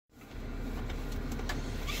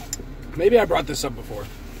maybe I brought this up before,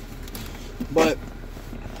 but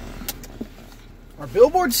are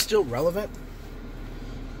billboards still relevant?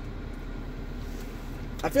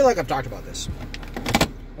 I feel like I've talked about this.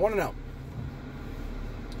 I want to know,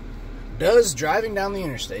 does driving down the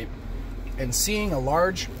interstate and seeing a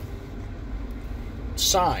large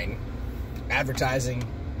sign advertising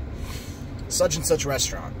such and such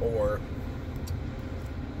restaurant or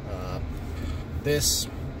this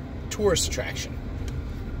tourist attraction,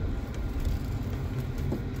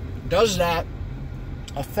 does that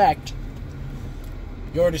affect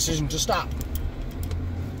your decision to stop?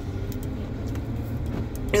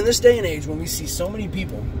 In this day and age, when we see so many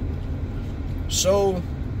people so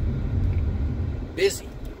busy,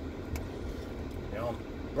 you know,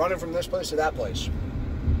 running from this place to that place,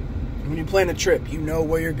 when you plan a trip, you know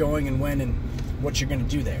where you're going and when and what you're going to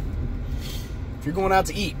do there. If you're going out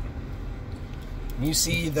to eat, and you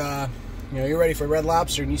see the, you know, you're ready for Red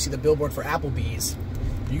Lobster and you see the billboard for Applebee's,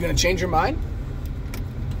 are you going to change your mind?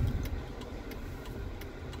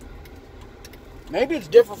 Maybe it's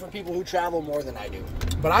different for people who travel more than I do.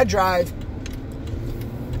 But I drive,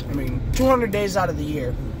 200 days out of the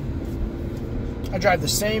year, I drive the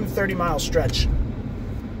same 30-mile stretch,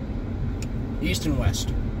 east and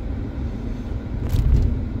west.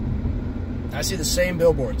 I see the same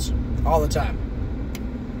billboards all the time.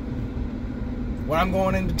 When I'm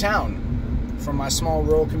going into town from my small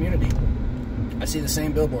rural community, I see the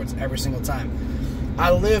same billboards every single time.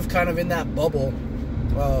 I live kind of in that bubble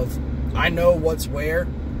of I know what's where,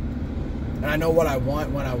 and I know what I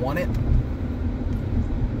want when I want it.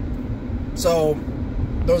 So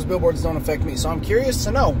those billboards don't affect me. So I'm curious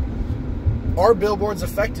to know, are billboards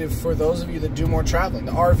effective for those of you that do more traveling,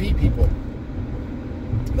 the RV people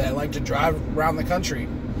that like to drive around the country,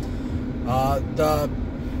 the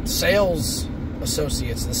sales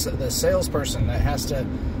associates, the salesperson that has to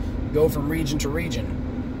go from region to region,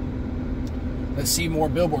 that see more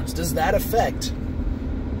billboards? Does that affect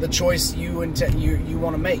the choice you want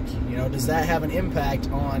to make? You know, does that have an impact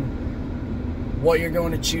on what you're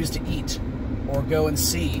going to choose to eat or go and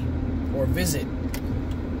see or visit?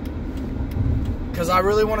 Because I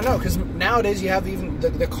really want to know. Because nowadays you have even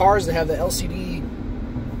the cars that have the LCD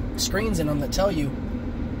screens in them that tell you,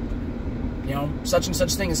 you know, such and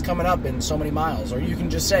such thing is coming up in so many miles. Or you can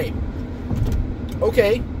just say,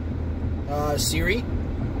 okay, Siri.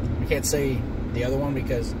 I can't say the other one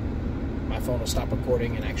because my phone will stop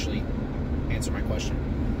recording and actually answer my question.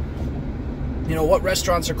 You know, what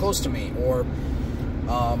restaurants are close to me, or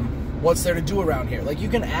what's there to do around here? Like, you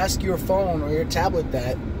can ask your phone or your tablet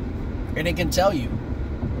that, and it can tell you.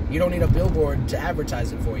 You don't need a billboard to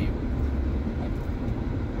advertise it for you.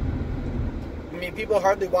 People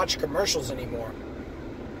hardly watch commercials anymore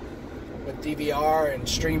with DVR and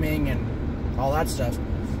streaming and all that stuff,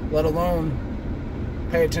 let alone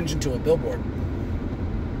pay attention to a billboard.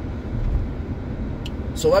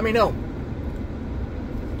 So let me know.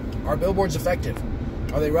 Are billboards effective?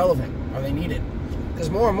 Are they relevant? Are they needed? Because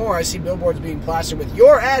more and more I see billboards being plastered with,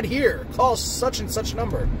 your ad here, call such and such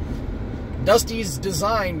number, Dusty's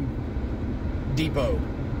Design Depot.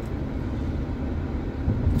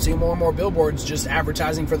 I'm seeing more and more billboards just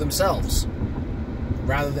advertising for themselves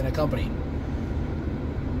rather than a company.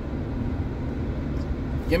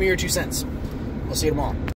 Give me your 2 cents. We'll see you tomorrow.